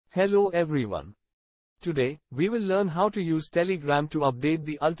Hello everyone. Today, we will learn how to use Telegram to update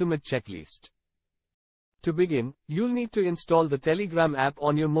the ultimate checklist. To begin, you'll need to install the Telegram app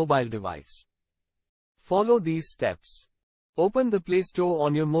on your mobile device. Follow these steps. Open the Play Store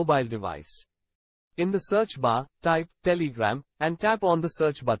on your mobile device. In the search bar, type Telegram and tap on the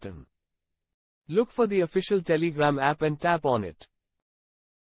search button. Look for the official Telegram app and tap on it.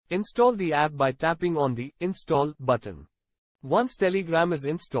 Install the app by tapping on the Install button. Once Telegram is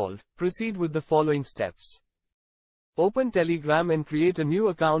installed, proceed with the following steps. Open Telegram and create a new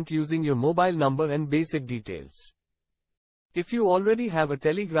account using your mobile number and basic details. If you already have a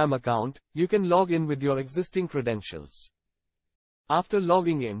Telegram account, you can log in with your existing credentials. After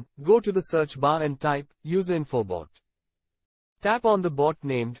logging in, go to the search bar and type UserInfoBot. Tap on the bot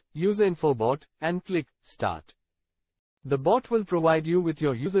named UserInfoBot and click Start. The bot will provide you with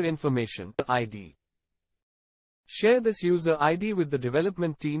your user information, ID. Share this user ID with the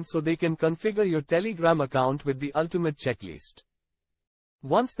development team so they can configure your Telegram account with the ultimate checklist.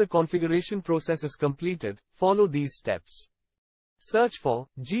 Once the configuration process is completed, follow these steps. Search for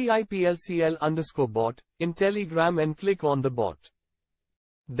GIPLCL_bot in Telegram and click on the bot.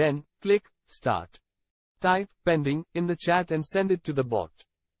 Then, click Start. Type pending in the chat and send it to the bot.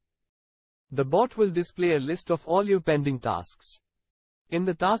 The bot will display a list of all your pending tasks. In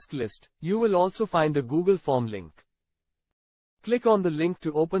the task list, you will also find a Google Form link. Click on the link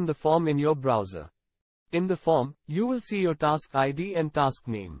to open the form in your browser. In the form, you will see your task ID and task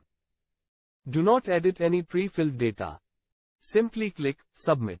name. Do not edit any pre-filled data. Simply click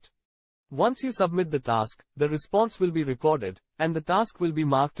Submit. Once you submit the task, the response will be recorded, and the task will be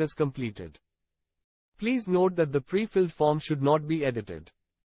marked as completed. Please note that the pre-filled form should not be edited.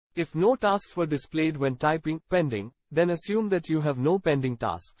 If no tasks were displayed when typing pending, then assume that you have no pending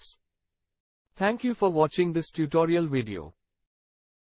tasks. Thank you for watching this tutorial video.